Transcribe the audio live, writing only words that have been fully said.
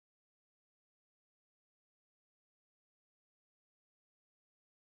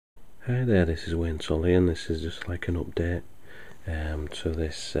Hi there, this is Wayne Tully, and this is just like an update to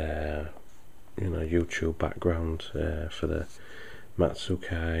this YouTube background for the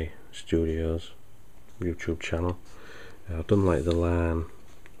Matsukai YouTube channel. I've done like the line,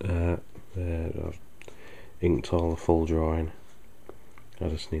 I've inked all the full drawing. I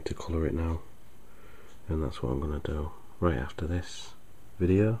just need to colour it now, and that's what I'm going to do right after this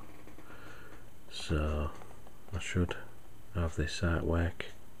video. So I should have this artwork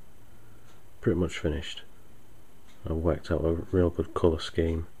pretty much finished. I've worked out a real good colour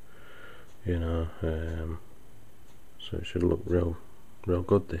scheme, so it should look real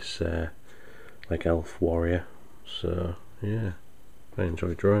good, this like elf warrior. So yeah, I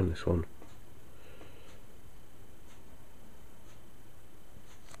enjoy drawing this one.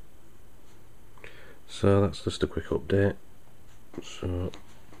 So that's just a quick update. So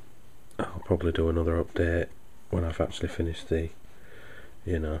I'll probably do another update when I've actually finished the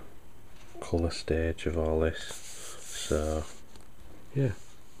colour stage of all this. So yeah,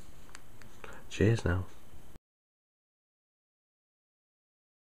 cheers now.